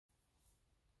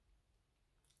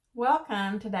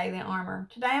Welcome to Daily Armor.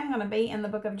 Today I'm going to be in the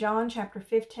book of John, chapter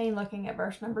 15, looking at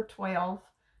verse number 12.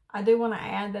 I do want to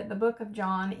add that the book of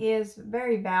John is a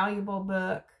very valuable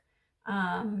book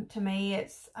to me.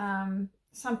 It's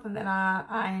something that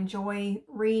I enjoy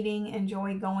reading,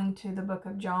 enjoy going to the book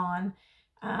of John.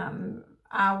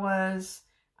 I was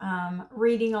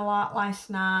reading a lot last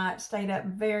night, stayed up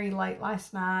very late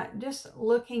last night, just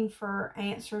looking for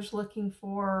answers, looking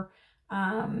for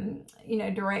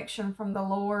direction from the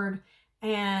Lord.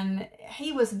 And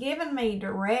He was giving me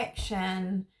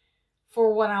direction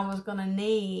for what I was going to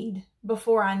need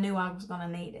before I knew I was going to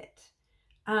need it.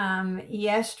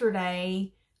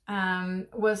 Yesterday,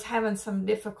 was having some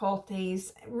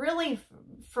difficulties, really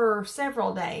for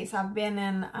several days. I've been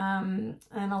in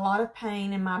a lot of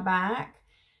pain in my back.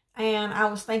 And I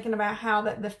was thinking about how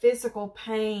that the physical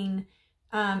pain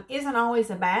isn't always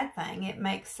a bad thing. It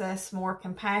makes us more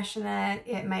compassionate.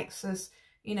 It makes us,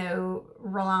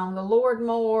 rely on the Lord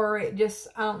more. I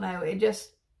don't know,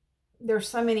 there's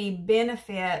so many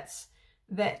benefits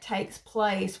that takes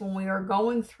place when we are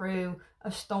going through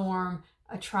a storm,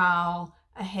 a trial,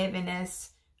 a heaviness,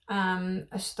 a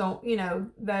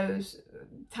storm, those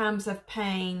times of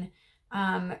pain,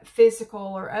 physical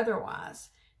or otherwise.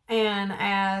 And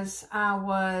as I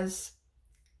was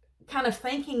kind of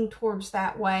thinking towards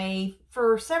that way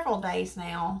for several days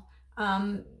now,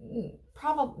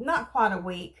 probably not quite a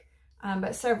week,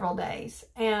 but several days.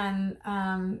 And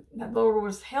the Lord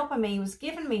was helping me. He was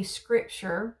giving me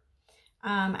scripture,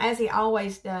 as He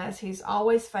always does. He's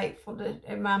always faithful.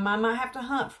 I might have to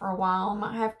hunt for a while. I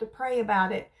might have to pray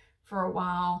about it for a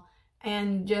while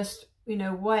and just,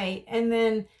 wait. And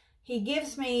then He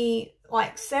gives me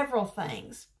like several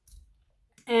things.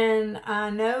 And I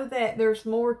know that there's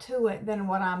more to it than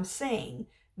what I'm seeing,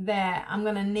 that I'm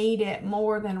going to need it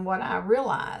more than what I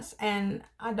realize. And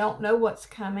I don't know what's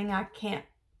coming. I can't,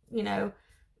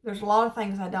 there's a lot of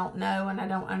things I don't know and I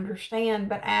don't understand.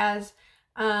 But as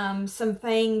some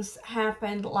things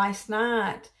happened last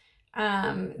night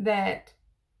that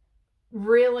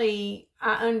really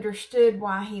I understood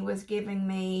why He was giving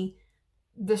me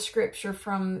the scripture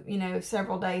from,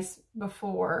 several days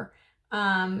before.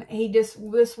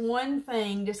 This one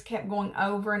thing just kept going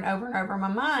over and over and over. My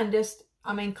mind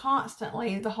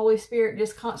constantly, the Holy Spirit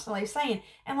just constantly saying,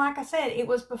 and like I said, it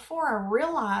was before I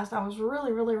realized I was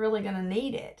really, really, really going to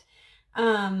need it.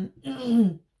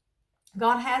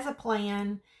 God has a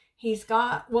plan. He's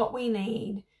got what we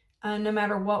need, no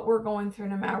matter what we're going through,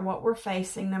 no matter what we're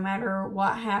facing, no matter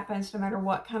what happens, no matter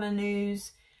what kind of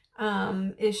news,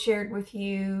 is shared with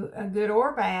you, good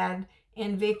or bad,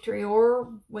 in victory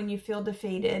or when you feel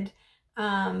defeated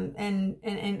and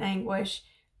anguish.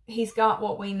 He's got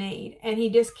what we need. And He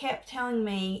just kept telling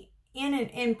me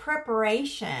in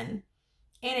preparation,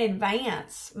 in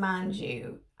advance, mind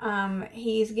you,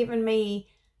 He's given me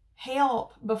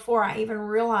help before I even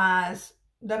realize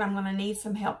that I'm going to need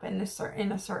some help in a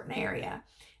certain area.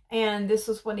 And this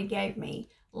is what He gave me: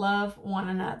 love one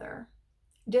another.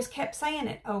 Just kept saying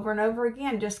it over and over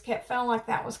again. Just kept feeling like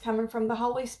that was coming from the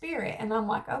Holy Spirit. And I'm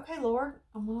like, okay, Lord,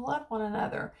 I'm going to love one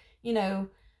another. I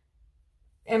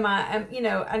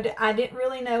didn't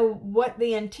really know what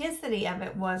the intensity of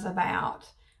it was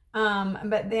about.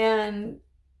 But then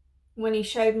when He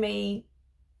showed me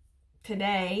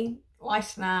today,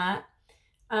 last night,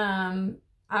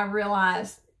 I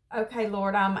realized, okay,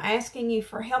 Lord, I'm asking You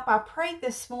for help. I prayed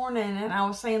this morning and I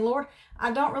was saying, Lord, I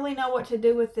don't really know what to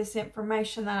do with this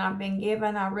information that I've been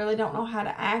given. I really don't know how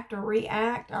to act or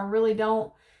react. I really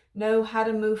don't know how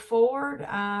to move forward.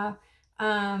 How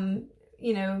do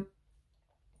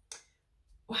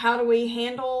we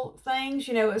handle things?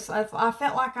 I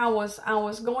felt like I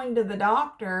was going to the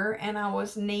doctor and I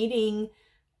was needing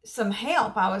some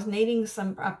help. I was needing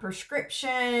a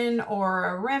prescription or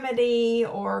a remedy,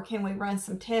 or can we run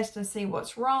some tests and see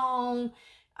what's wrong?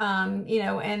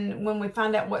 And when we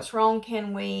find out what's wrong,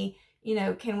 can we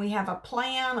have a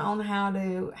plan on how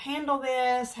to handle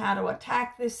this, how to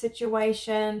attack this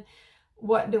situation?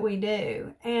 What do we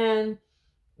do? And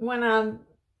when I'm,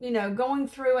 going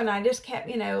through and I just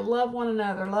kept, love one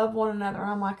another,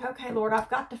 I'm like, okay, Lord, I've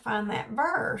got to find that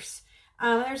verse.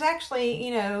 There's actually,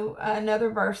 another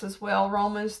verse as well.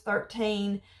 Romans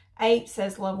 13:8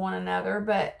 says love one another.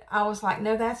 But I was like,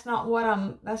 no, that's not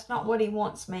what He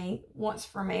wants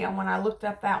for me. And when I looked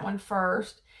up that one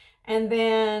first, and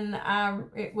then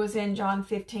it was in John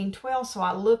 15:12. So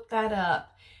I looked that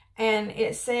up and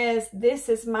it says, this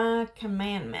is my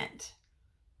commandment.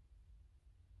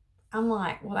 I'm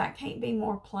like, well, that can't be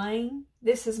more plain.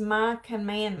 This is my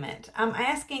commandment. I'm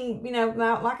asking,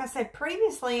 like I said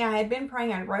previously, I had been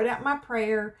praying. I wrote out my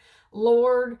prayer.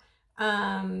 Lord,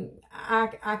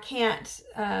 I can't,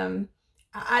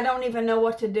 I don't even know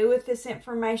what to do with this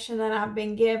information that I've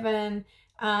been given.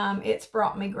 It's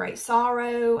brought me great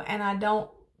sorrow, and I don't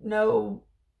know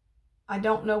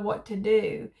what to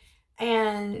do.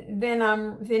 And then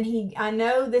I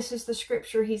know this is the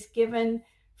scripture he's given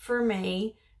for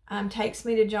me. Takes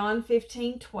me to John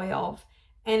 15:12,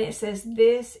 and it says,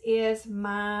 "This is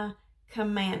my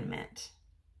commandment."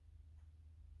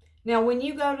 Now, when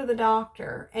you go to the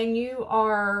doctor and you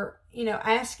are,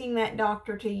 asking that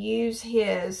doctor to use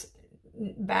his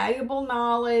valuable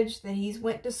knowledge that he's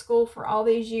went to school for all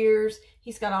these years,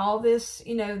 he's got all this,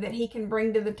 that he can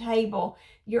bring to the table.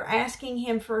 You're asking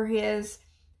him for his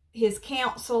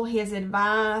counsel, his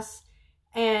advice,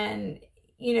 and,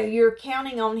 you're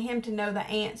counting on him to know the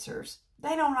answers.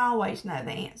 They don't always know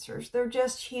the answers. They're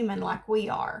just human like we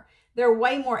are. They're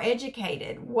way more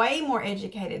educated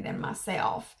than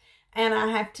myself. And I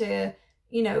have to,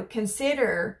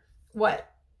 consider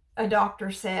what a doctor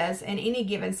says in any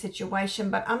given situation.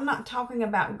 But I'm not talking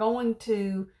about going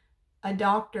to a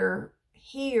doctor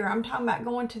here. I'm talking about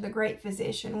going to the great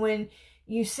physician when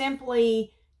you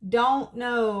simply don't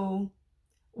know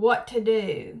what to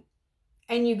do.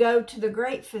 And you go to the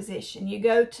great physician. You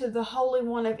go to the Holy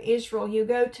One of Israel. You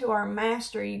go to our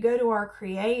Master. You go to our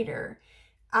Creator.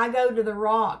 I go to the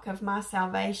rock of my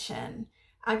salvation.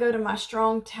 I go to my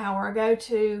strong tower. I go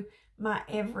to my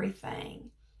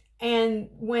everything. And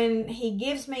when he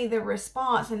gives me the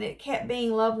response, and it kept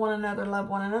being love one another,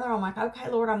 I'm like, okay,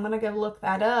 Lord, I'm going to go look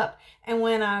that up. And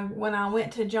when I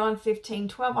went to John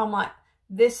 15:12, I'm like,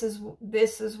 this is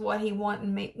what he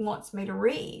wants me to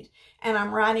read. And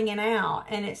I'm writing it out.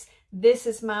 And this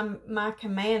is my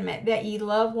commandment, that ye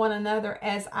love one another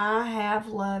as I have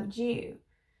loved you.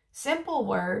 Simple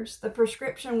words. The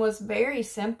prescription was very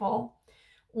simple.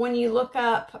 When you look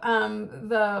up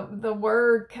the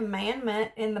word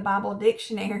commandment in the Bible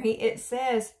dictionary, it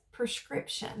says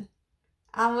prescription.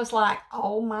 I was like,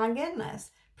 oh my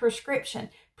goodness. Prescription,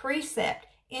 precept,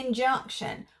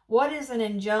 injunction. What is an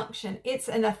injunction? It's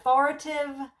an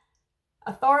authoritative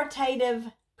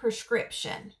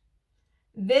prescription.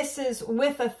 This is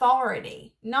with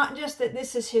authority. Not just that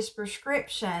this is his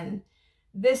prescription.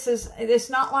 It's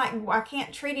not like, I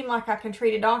can't treat him like I can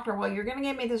treat a doctor. Well, you're going to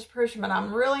give me this prescription, but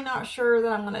I'm really not sure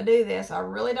that I'm going to do this. I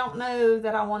really don't know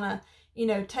that I want to,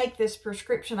 take this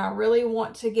prescription. I really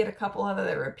want to get a couple of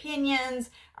other opinions.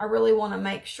 I really want to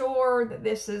make sure that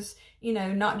this is,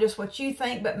 not just what you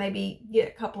think, but maybe get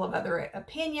a couple of other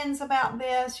opinions about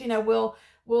this.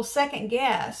 We'll second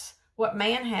guess what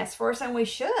man has for us, and we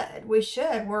should.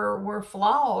 We're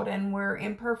flawed and we're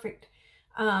imperfect.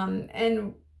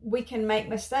 And we can make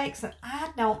mistakes, and I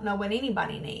don't know what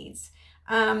anybody needs.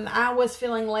 I was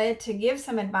feeling led to give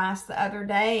some advice the other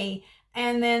day,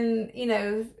 and then,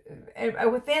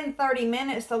 within 30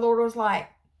 minutes, the Lord was like,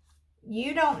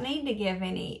 you don't need to give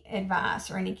any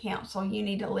advice or any counsel. You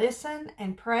need to listen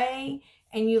and pray,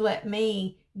 and you let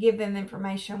me give them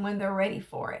information when they're ready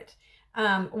for it.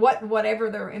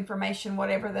 Whatever their information,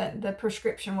 whatever the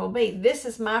prescription will be. This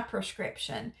is my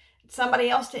prescription. Somebody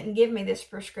else didn't give me this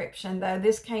prescription, though.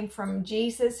 This came from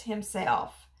Jesus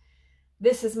himself.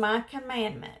 This is my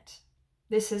commandment.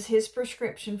 This is his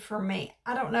prescription for me.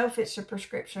 I don't know if it's a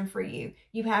prescription for you.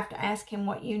 You have to ask him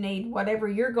what you need, whatever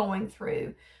you're going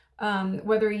through.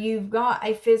 Whether you've got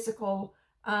a physical,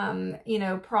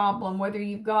 problem, whether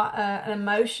you've got an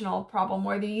emotional problem,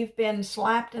 whether you've been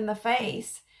slapped in the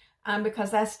face,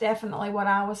 because that's definitely what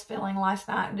I was feeling last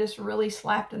night. Just really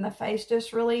slapped in the face,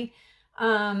 just really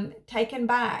taken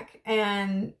back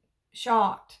and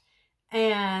shocked.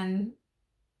 And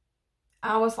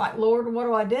I was like, Lord, what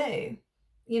do I do?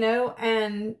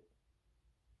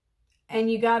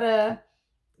 And you gotta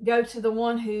go to the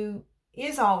one who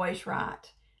is always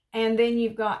right. And then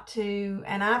you've got to,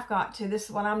 and I've got to, this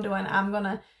is what I'm doing.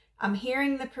 I'm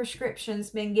hearing the prescriptions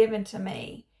been given to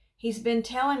me. He's been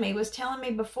was telling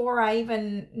me before I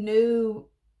even knew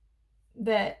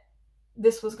that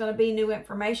this was going to be new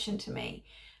information to me.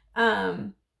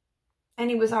 And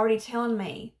he was already telling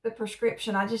me the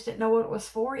prescription. I just didn't know what it was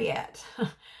for yet.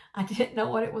 I didn't know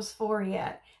what it was for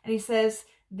yet. And he says,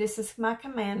 this is my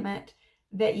commandment,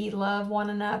 that ye love one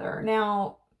another.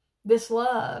 Now, this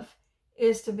love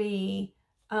is to be,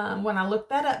 when I looked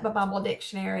that up in the Bible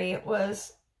dictionary, it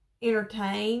was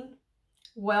entertain,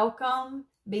 welcome,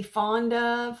 be fond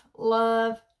of,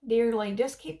 love dearly.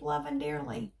 Just keep loving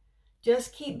dearly.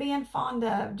 Just keep being fond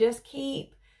of. Just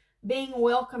keep being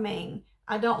welcoming.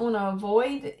 I don't want to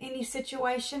avoid any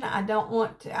situation. I don't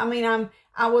want to,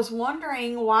 I was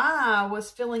wondering why I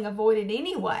was feeling avoided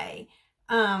anyway.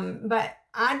 But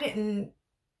I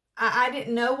I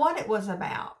didn't know what it was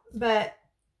about, but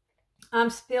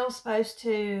I'm still supposed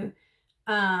to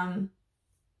not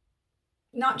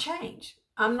change.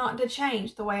 I'm not to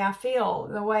change the way I feel,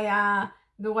 the way I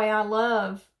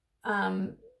love,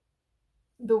 the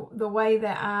way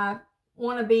that I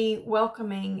want to be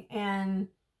welcoming, and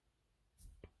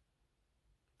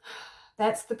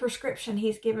that's the prescription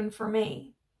he's given for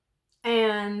me.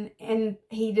 And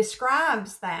he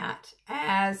describes that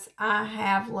as, I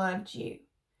have loved you.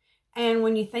 And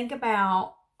when you think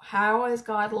about how has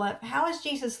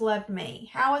Jesus loved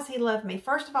me? How has he loved me?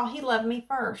 First of all, he loved me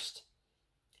first.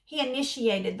 He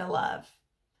initiated the love.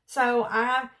 So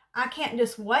I can't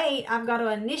just wait. I've got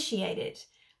to initiate it.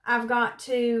 I've got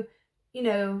to,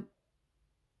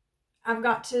 I've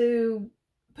got to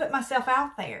put myself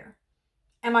out there.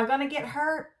 Am I going to get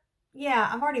hurt? Yeah,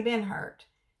 I've already been hurt.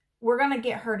 We're going to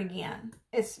get hurt again.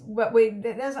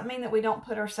 That doesn't mean that we don't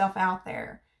put ourselves out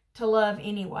there to love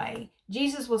anyway.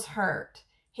 Jesus was hurt.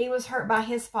 He was hurt by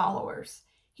his followers.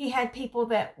 He had people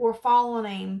that were following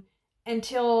him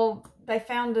until they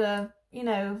found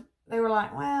they were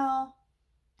like, well,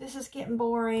 this is getting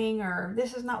boring, or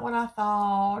this is not what I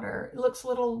thought, or it looks a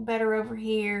little better over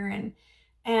here.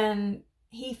 And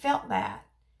he felt that.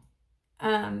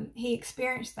 He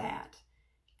experienced that.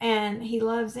 And he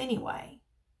loves anyway.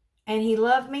 And he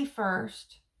loved me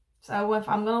first. So if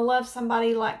I'm going to love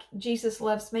somebody like Jesus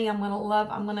loves me, I'm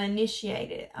going to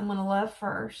initiate it. I'm going to love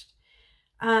first.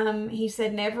 He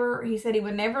said he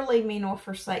would never leave me nor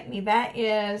forsake me. That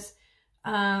is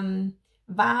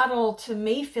vital to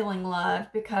me feeling loved,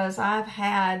 because I've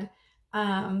had,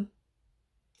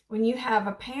 when you have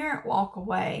a parent walk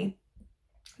away,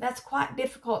 that's quite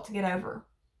difficult to get over.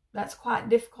 That's quite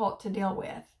difficult to deal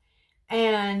with.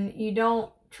 And you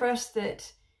don't trust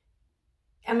that.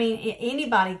 I mean,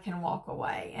 anybody can walk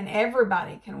away, and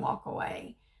everybody can walk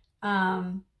away.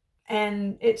 And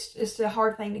it's a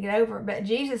hard thing to get over. But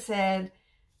Jesus said,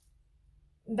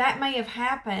 that may have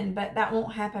happened, but that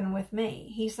won't happen with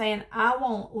me. He's saying, I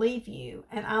won't leave you,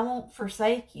 and I won't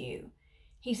forsake you.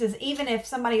 He says, even if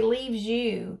somebody leaves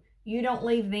you, you don't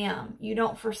leave them. You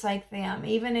don't forsake them.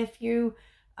 Even if you,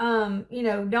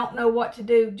 don't know what to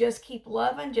do, just keep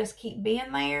loving, just keep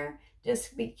being there.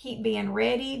 Keep being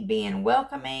ready, being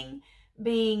welcoming,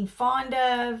 being fond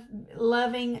of,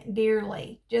 loving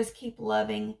dearly. Just keep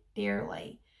loving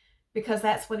dearly, because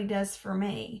that's what he does for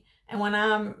me. And when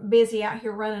I'm busy out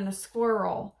here running a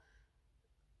squirrel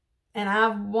and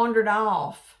I've wandered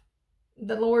off,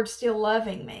 the Lord's still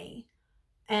loving me,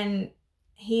 and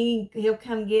he'll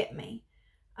come get me.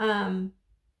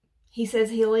 He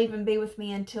says he'll even be with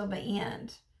me until the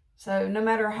end. So no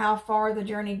matter how far the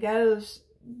journey goes,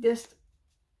 just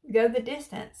go the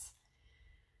distance.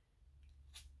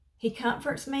 He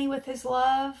comforts me with his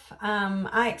love.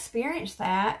 I experienced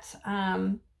that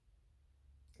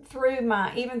through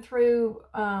my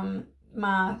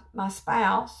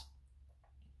spouse.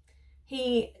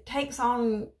 He takes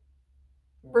on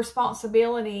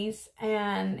responsibilities,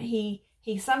 and he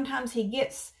sometimes he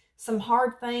gets some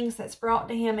hard things that's brought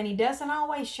to him, and he doesn't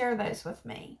always share those with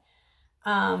me.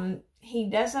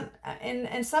 He doesn't,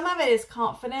 and some of it is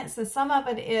confidence, and some of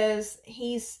it is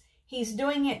he's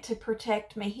doing it to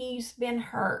protect me. He's been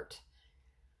hurt,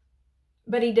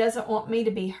 but he doesn't want me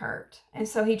to be hurt. And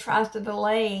so he tries to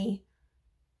delay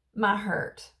my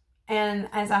hurt. And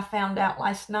as I found out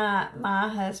last night, my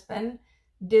husband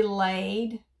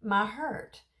delayed my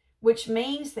hurt, which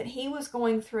means that he was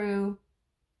going through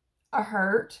a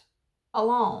hurt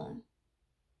alone.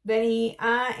 That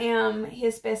I am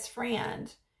his best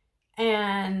friend,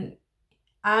 and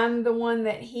I'm the one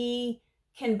that he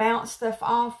can bounce stuff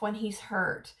off when he's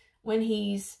hurt, when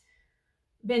he's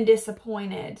been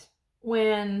disappointed,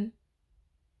 when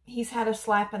he's had a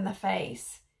slap in the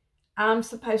face. I'm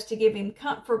supposed to give him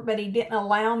comfort, but he didn't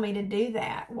allow me to do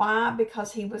that. Why?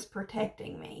 Because he was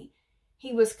protecting me.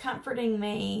 He was comforting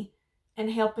me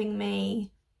and helping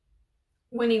me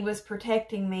when he was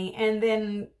protecting me, and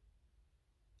then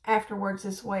afterwards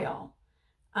as well.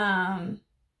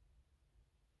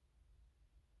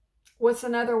 What's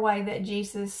another way that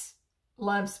Jesus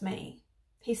loves me?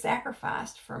 He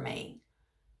sacrificed for me.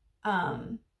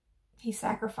 He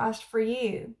sacrificed for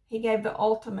you. He gave the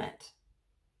ultimate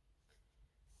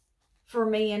for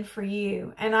me and for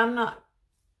you. And I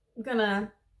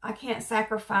can't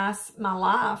sacrifice my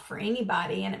life for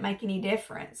anybody and it make any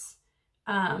difference.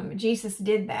 Jesus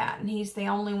did that, and he's the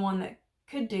only one that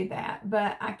could do that.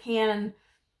 But I can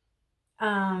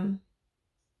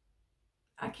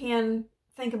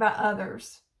think about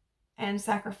others and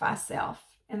sacrifice self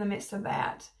in the midst of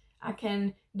that. I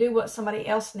can do what somebody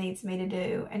else needs me to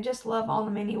do and just love on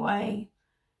them anyway.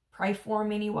 pray for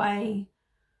them anyway,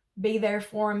 be there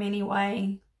for them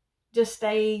anyway, just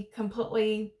stay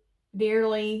completely,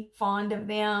 dearly fond of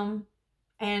them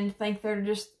and think they're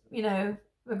just, you know,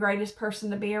 the greatest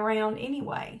person to be around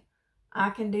anyway.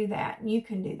 I can do that. You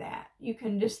can do that. You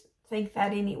can just think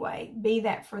that anyway. Be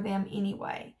that for them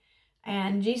anyway.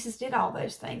 And Jesus did all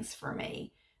those things for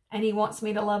me. And he wants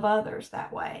me to love others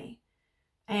that way.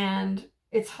 And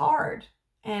it's hard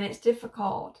and it's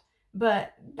difficult,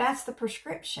 but that's the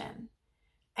prescription.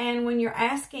 And when you're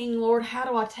asking, Lord, how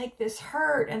do I take this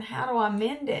hurt and how do I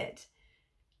mend it?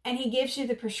 And he gives you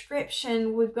the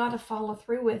prescription, we've got to follow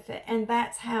through with it. And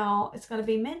that's how it's going to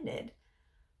be mended.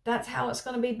 That's how it's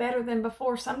going to be better than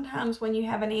before. Sometimes when you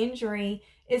have an injury,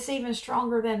 it's even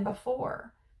stronger than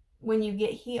before when you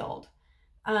get healed.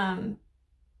 And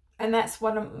that's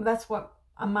what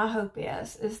my hope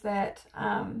is that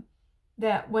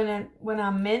that when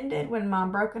I'm mended, when my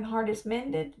broken heart is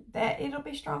mended, that it'll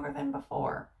be stronger than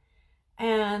before.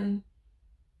 And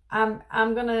I'm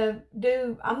gonna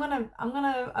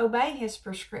obey his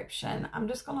prescription. I'm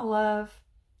just gonna love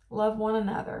one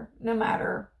another, no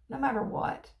matter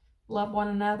what. Love one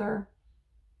another,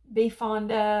 be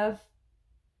fond of,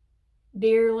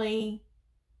 dearly,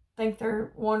 think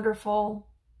they're wonderful,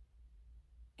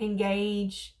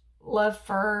 engage, love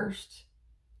first.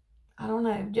 I don't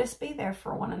know, just be there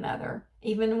for one another,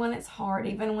 even when it's hard,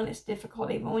 even when it's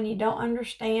difficult, even when you don't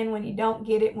understand, when you don't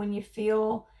get it, when you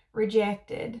feel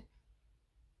rejected.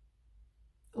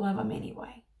 Love them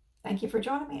anyway. Thank you for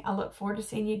joining me. I look forward to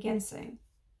seeing you again soon.